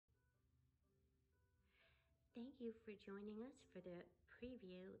Thank you for joining us for the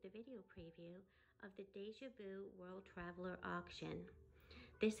video preview of the Deja Vu World Traveler auction.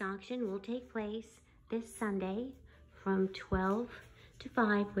 This auction will take place this Sunday from 12 to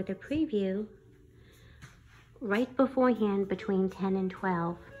 5 with a preview right beforehand between 10 and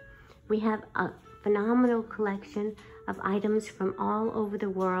 12. We have a phenomenal collection of items from all over the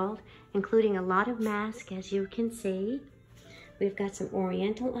world, including a lot of masks, as you can see. We've got some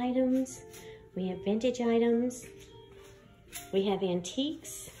Oriental items. We have vintage items, we have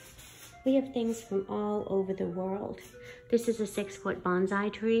antiques, we have things from all over the world. This is a 6-foot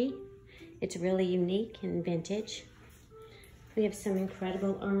bonsai tree. It's really unique and vintage. We have some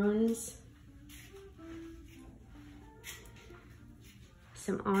incredible urns,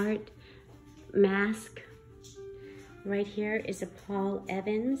 some art, mask. Right here is a Paul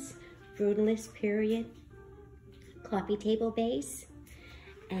Evans Brutalist period coffee table base.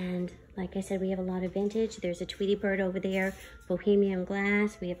 And like I said, we have a lot of vintage. There's a Tweety Bird over there, bohemian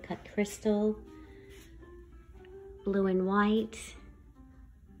glass. We have cut crystal, blue and white,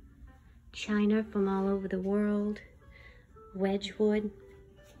 china from all over the world, Wedgwood.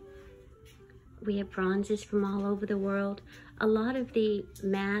 We have bronzes from all over the world. A lot of the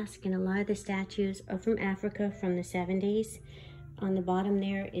masks and a lot of the statues are from Africa from the 70s. On the bottom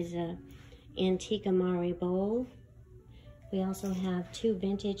there is a antique Amari bowl. We also have 2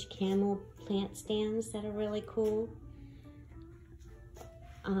 vintage camel plant stands that are really cool.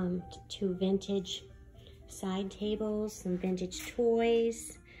 2 vintage side tables, some vintage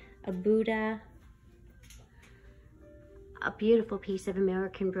toys, a Buddha, a beautiful piece of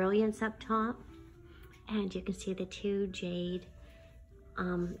American Brilliance up top. And you can see the 2 jade,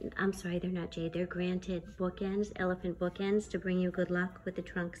 I'm sorry, they're not jade, they're granted bookends, elephant bookends to bring you good luck with the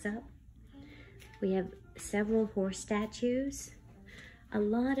trunks up. We have several horse statues, a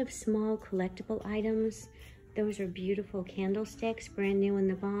lot of small collectible items. Those are beautiful candlesticks, brand new in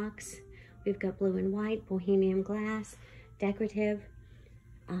the box. We've got blue and white, bohemian glass, decorative,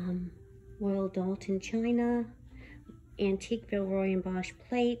 Royal Dalton china, antique Villeroy and Bosch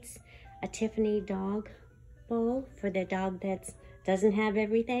plates, a Tiffany dog bowl for the dog that doesn't have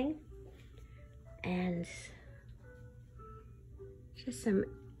everything, and just some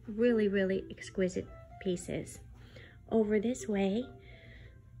really exquisite pieces. Over this way,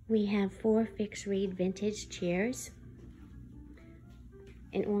 we have 4 fixed reed vintage chairs,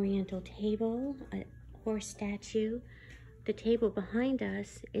 an Oriental table, a horse statue. The table behind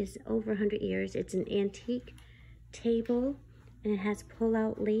us is over 100 years. It's an antique table and it has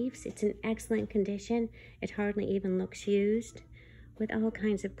pull-out leaves. It's in excellent condition. It hardly even looks used, with all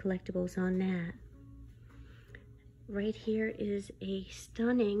kinds of collectibles on that. Right here is a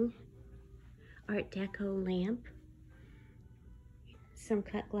stunning Art Deco lamp, some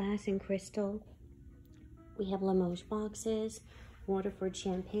cut glass and crystal. We have Limoges boxes, Waterford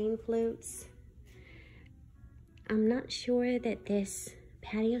champagne flutes. I'm not sure that this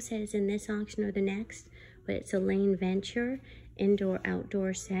patio set is in this auction or the next, but it's a Lane Venture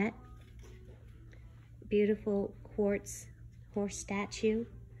indoor-outdoor set. Beautiful quartz horse statue,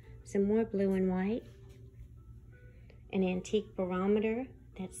 some more blue and white, an antique barometer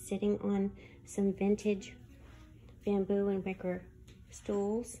that's sitting on some vintage bamboo and wicker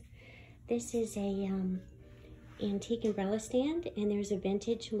stools. This is a antique umbrella stand, and there's a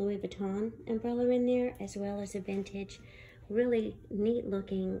vintage Louis Vuitton umbrella in there, as well as a vintage, really neat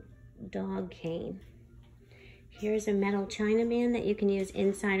looking dog cane. Here's a metal Chinaman that you can use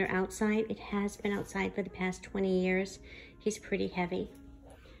inside or outside. It has been outside for the past 20 years. He's pretty heavy.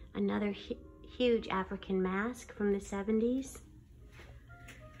 Another huge African mask from the 70s.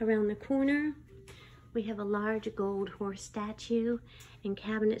 Around the corner, we have a large gold horse statue and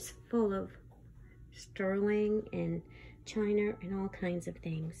cabinets full of sterling and china and all kinds of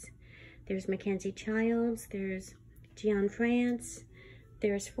things. There's Mackenzie Childs, there's Gian France,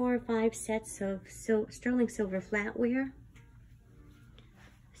 there's 4 or 5 sets of sterling silver flatware,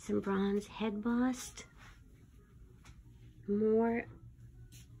 some bronze head bust, more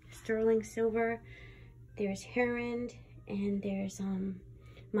sterling silver. There's Heron, and there's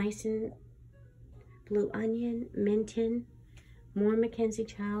Meissen Blue Onion, Minton, more Mackenzie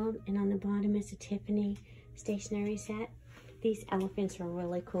Child, and on the bottom is a Tiffany stationery set. These elephants are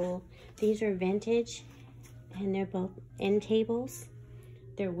really cool. These are vintage, and they're both end tables.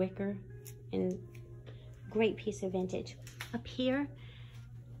 They're wicker, and great piece of vintage. Up here,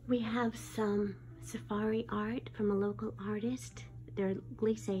 we have some safari art from a local artist. They're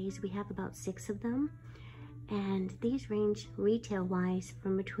glisses. We have about 6 of them. And these range retail-wise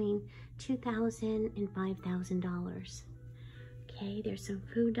from between $2,000 and $5,000. Okay, there's some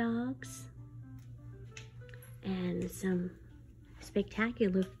food dogs. and some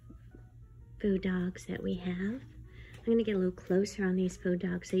spectacular food dogs that we have. I'm going to get a little closer on these food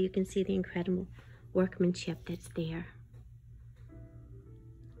dogs so you can see the incredible workmanship that's there.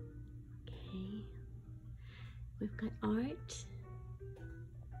 Okay, we've got art,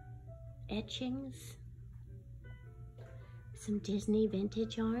 etchings, some Disney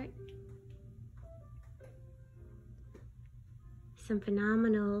vintage art, some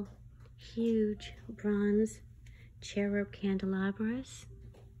phenomenal huge bronze cherub candelabras.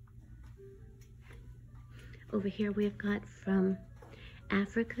 Over here we've got from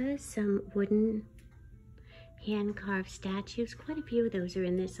Africa some wooden hand-carved statues. Quite a few of those are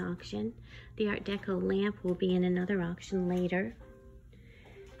in this auction. The Art Deco lamp will be in another auction later.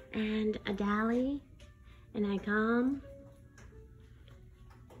 And a Dali, an Igam.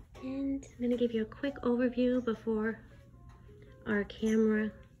 And I'm going to give you a quick overview before our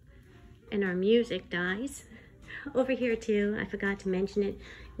camera and our music dies. Over here too, I forgot to mention it,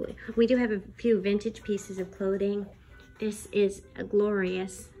 we do have a few vintage pieces of clothing. This is a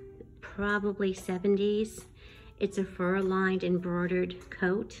glorious, probably 70s. It's a fur-lined embroidered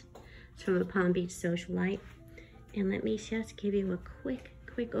coat. It's from a Palm Beach socialite. And let me just give you a quick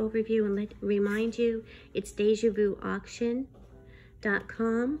overview and remind you, it's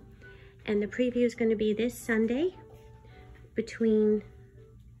DejaVuAuction.com. And the preview is going to be this Sunday between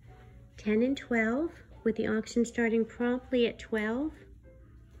 10 and 12, with the auction starting promptly at 12.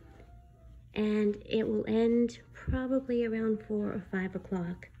 And it will end probably around 4 or 5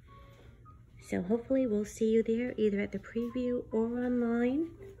 o'clock. So hopefully we'll see you there, either at the preview or online.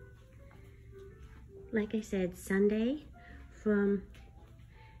 Like I said, Sunday from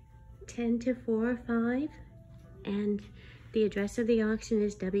 10 to 4 or 5. And the address of the auction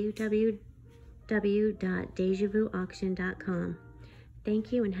is www.DejaVuAuction.com.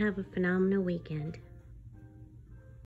 Thank you and have a phenomenal weekend.